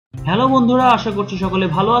Hello বন্ধুরা, আশা করছি সকলে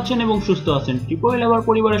ভালো আছেন এবং সুস্থ আছেন। টিপোয়েল আবার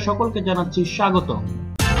পরিবারের সকলকে জানাচ্ছি স্বাগত।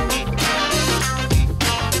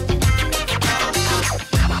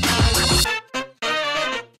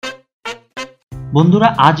 বন্ধুরা,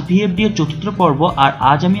 আজ ভিএফডি এর চতুর্থ পর্ব, আর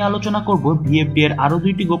আজ আমি আলোচনা করব ভিএফডি এর আরো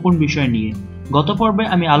দুইটি গোপন বিষয় নিয়ে। গত পর্বে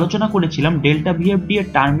আমি আলোচনা করেছিলাম ডেল্টা ভিএফডি এর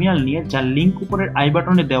টার্মিনাল নিয়ে, যার লিংক উপরের আই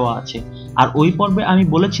বাটনে দেওয়া আছে। আর ওই পর্বে আমি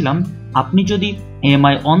বলেছিলাম আপনি যদি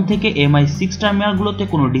এমআই অন থেকে এমআই 6 টার্মিনালগুলোতে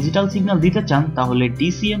কোনো ডিজিটাল সিগন্যাল দিতে চান, তাহলে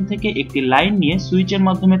ডিসিএম থেকে একটি লাইন নিয়ে সুইচের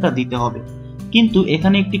মাধ্যমে তা দিতে হবে। কিন্তু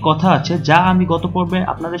এখানে একটি কথা আছে যা আমি গত পর্বে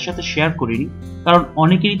আপনাদের সাথে শেয়ার করিনি, কারণ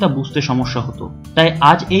অনেকেরই তা বুঝতে সমস্যা হতো। তাই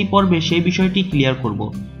আজ এই পর্বে সেই বিষয়টি ক্লিয়ার করব।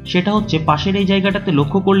 সেটা হচ্ছে, পাশের এই জায়গাটাতে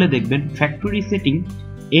লক্ষ্য করলে দেখবেন ফ্যাক্টরি সেটিং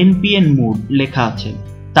এনপিএন মোড লেখা আছে,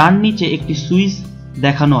 তার নিচে একটি সুইচ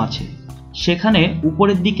দেখানো আছে। সেখানে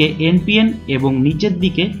উপরের দিকে এনপিএন এবং নিচের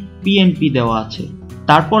দিকে পিএনপি দেওয়া আছে।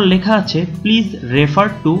 তারপর লেখা আছে please refer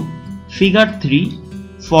to figure 3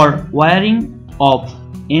 for wiring of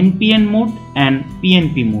NPN mode and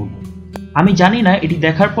PNP mode. আমি জানি না এটি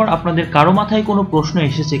দেখার পর আপনাদের কারো মাথায় কোনো প্রশ্ন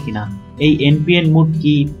এসেছে কিনা, এই এনপিএন মোড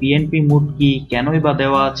কি, পিএনপি মোড কি, কেনই বা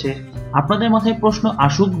দেওয়া আছে। আপনাদের মাথায় প্রশ্ন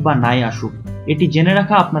আসুক বা নাই আসুক, এটি জেনে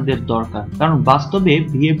রাখা আপনাদের দরকার, কারণ বাস্তবে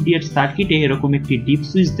ভিএফডি এর সার্কিটে এরকম একটি ডিপ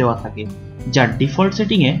সুইচ দেওয়া থাকে, যার ডিফল্ট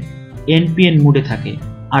সেটিং এ এনপিএন মোডে থাকে।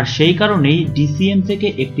 আর সেই কারণেই ডিসিএম থেকে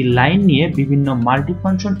একটি লাইন নিয়ে বিভিন্ন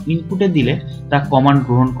মাল্টিফাংশন ইনপুটে দিলে তা কমান্ড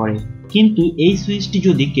গ্রহণ করে। কিন্তু এই সুইচটি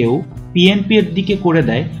যদি কেউ পিএনপি এর দিকে করে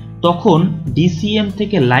দেয়, তখন ডিসিএম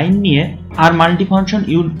থেকে লাইন নিয়ে আর মাল্টিফাংশন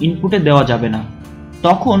ইনপুটে দেওয়া যাবে না।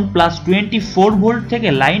 তখন +24 ভোল্ট থেকে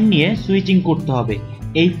লাইন নিয়ে সুইচিং করতে হবে।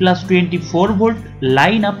 এই +24 ভোল্ট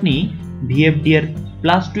লাইন আপনি ভিএফডি এর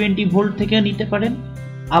 +20 ভোল্ট থেকে নিতে পারেন,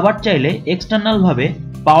 আবার চাইলে এক্সটার্নাল ভাবে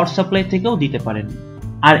পাওয়ার সাপ্লাই থেকেও দিতে পারেন।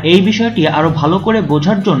 আর এই বিষয়টি আরো ভালো করে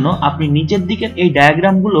বোঝার জন্য আপনি নিচের দিকের এই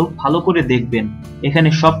ডায়াগ্রামগুলো ভালো করে দেখবেন। এখানে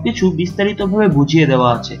সবকিছু বিস্তারিতভাবে বুঝিয়ে দেওয়া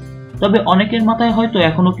আছে। তবে অনেকের মাথায় হয়তো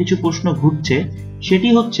এখনো কিছু প্রশ্ন ঘুরছে, সেটি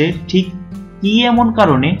হচ্ছে ঠিক কি এমন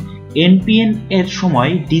কারণে এনপিএন এর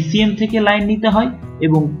সময় ডিসিএম থেকে লাইন নিতে হয়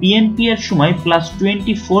এবং পিএনপি এর সময়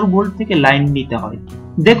 +24 ভোল্ট থেকে লাইন নিতে হয়।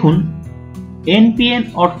 দেখুন, এনপিএন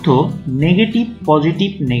অর্থ নেগেটিভ পজিটিভ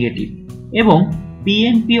নেগেটিভ এবং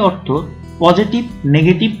পিএনপি অর্থ পজিটিভ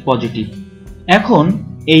নেগেটিভ পজিটিভ। এখন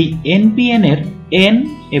এই এনপিএন এর এন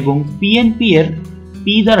এবং পিএনপি এর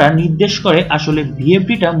পি দ্বারা নির্দেশ করে আসলে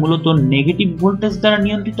ভিএফডিটা মূলত নেগেটিভ ভোল্টেজ দ্বারা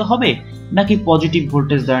নিয়ন্ত্রিত হবে নাকি পজিটিভ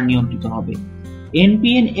ভোল্টেজ দ্বারা নিয়ন্ত্রিত হবে।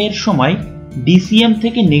 এনপিএন এর সময় ডিসিএম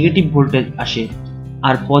থেকে নেগেটিভ ভোল্টেজ আসে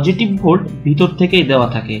আর পজিটিভ ভোল্ট ভিতর থেকেই দেওয়া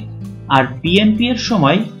থাকে, আর পিএনপি এর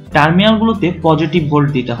সময় টার্মিনালগুলোতে পজিটিভ ভোল্ট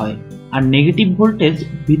দিতে হয় আর নেগেটিভ ভোল্টেজ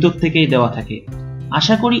ভিতর থেকেই দেওয়া থাকে।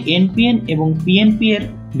 আশা করি এনপিএন এবং পিএনপি এর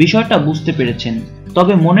বিষয়টা বুঝতে পেরেছেন।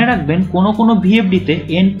 তবে মনে রাখবেন, কোনো ভিএফডিতে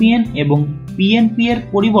এনপিএন এবং পিএনপি এর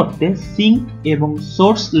পরিবর্তে সিঙ্ক এবং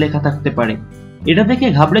সোর্স লেখা থাকতে পারে। এটা দেখে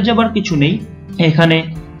ঘাবড়ে যাবার কিছু নেই। এখানে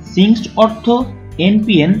সিঙ্কড অর্থ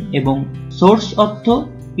এনপিএন এবং সোর্স অর্থ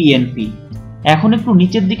পিএনপি। এখন একটু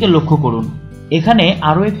নিচের দিকে লক্ষ্য করুন, এখানে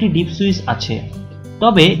আরো একটি ডিপ সুইচ আছে,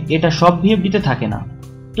 তবে এটা সব ভিএফডিতে থাকে না।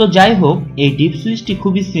 তো যাই হোক, এই ডিপ সুইচটি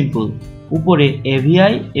খুবই সিম্পল। উপরে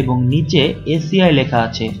এভিআই এবং নিচে এসিআই লেখা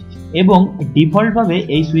আছে এবং ডিফল্ট ভাবে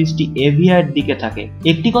এই সুইচটি এভিআই এর দিকে থাকে।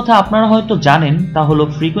 একটি কথা আপনারা হয়তো জানেন, তা হলো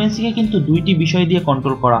ফ্রিকোয়েন্সিকে কিন্তু দুইটি বিষয় দিয়ে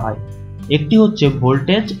কন্ট্রোল করা হয়, একটি হচ্ছে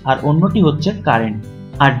ভোল্টেজ আর অন্যটি হচ্ছে কারেন্ট।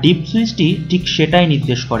 আর ডিপ সুইচটি ঠিক সেটাই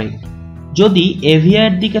নির্দেশ করে। যদি এভিআই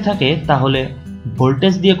এর দিকে থাকে তাহলে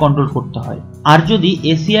ভোল্টেজ দিয়ে কন্ট্রোল করতে হয়, আর যদি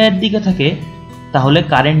এসিআই এর দিকে থাকে তাহলে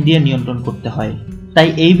কারেন্ট দিয়ে নিয়ন্ত্রণ করতে হয়। তাই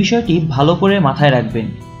এই বিষয়টি ভালো করে মাথায় রাখবেন,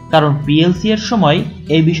 কারণ পিএলসি এর সময়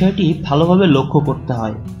এই বিষয়টি ভালোভাবে লক্ষ্য করতে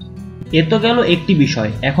হয়। এ তো গেল একটি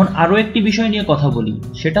বিষয়। এখন আরো একটি বিষয় নিয়ে কথা বলি,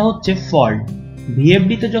 সেটা হচ্ছে ফল্ট।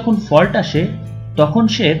 ভিএফডিতে যখন ফল্ট আসে তখন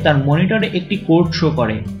সে তার মনিটরে একটি কোড শো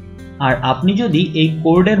করে, আর আপনি যদি এই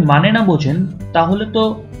কোডের মানে না বোঝেন তাহলে তো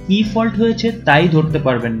কি ফল্ট হয়েছে তাই ধরতে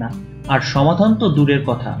পারবেন না, আর সমাধান তো দূরের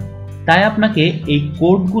কথা। তাই আপনাকে এই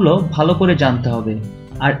কোডগুলো ভালো করে জানতে হবে,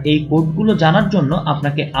 আর এই কোডগুলো জানার জন্য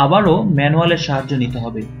আপনাকে আবারও ম্যানুয়ালের সাহায্য নিতে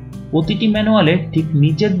হবে। প্রতিটি ম্যানুয়ালে ঠিক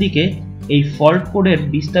নিচের দিকে এই ফল্ট কোডের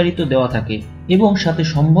বিস্তারিত দেওয়া থাকে এবং সাথে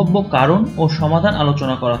সম্ভাব্য কারণ ও সমাধান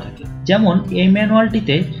আলোচনা করা থাকে। যেমন এই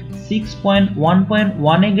ম্যানুয়ালটিতে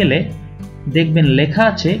 6.1.1 এ গেলে দেখবেন লেখা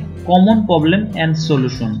আছে কমন প্রবলেম অ্যান্ড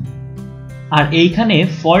সলিউশন। আর এইখানে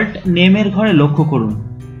ফল্ট নেমের ঘরে লক্ষ্য করুন,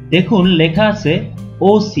 দেখুন লেখা আছে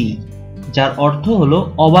ওসি, যার অর্থ হলো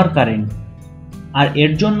ওভার কারেন্ট। আর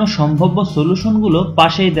এর জন্য সম্ভাব্য সলিউশনগুলো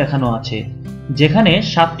পাশেই দেখানো আছে, যেখানে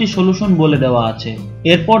 7টি সলিউশন বলে দেওয়া আছে।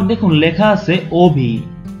 এরপর দেখুন লেখা আছে ওভি,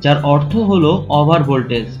 যার অর্থ হলো ওভার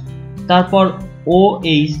ভোল্টেজ। তারপর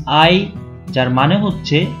OHI যার মানে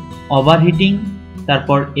হচ্ছে ওভারহিটিং,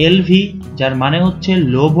 তারপর LV যার মানে হচ্ছে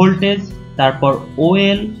লো ভোল্টেজ, তারপর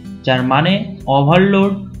OL যার মানে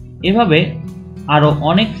ওভারলোড। এভাবে আরো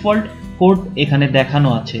অনেক ফল্ট কোড এখানে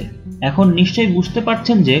দেখানো আছে। এখন নিশ্চয়ই বুঝতে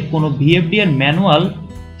পারছেন যে কোনো VFD এর ম্যানুয়াল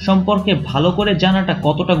সম্পর্কে ভালো করে জানাটা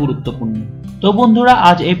কতটা গুরুত্বপূর্ণ। তো বন্ধুরা,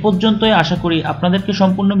 আজ এই পর্যন্তই। আশা করি আপনাদেরকে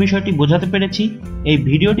সম্পূর্ণ বিষয়টি বোঝাতে পেরেছি। এই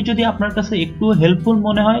ভিডিওটি যদি আপনার কাছে একটু হেল্পফুল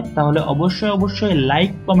মনে হয় তাহলে অবশ্যই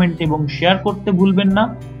লাইক, কমেন্ট এবং শেয়ার করতে ভুলবেন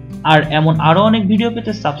না। আর এমন আরো অনেক ভিডিও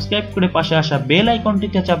পেতে সাবস্ক্রাইব করে পাশে আসা বেল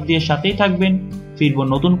আইকনটিতে চাপ দিয়ে সাথেই থাকবেন। ফিরবো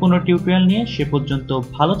নতুন কোনো টিউটোরিয়াল নিয়ে। সে পর্যন্ত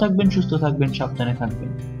ভালো থাকবেন, সুস্থ থাকবেন, সাবধানে থাকবেন।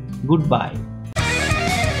 Good bye.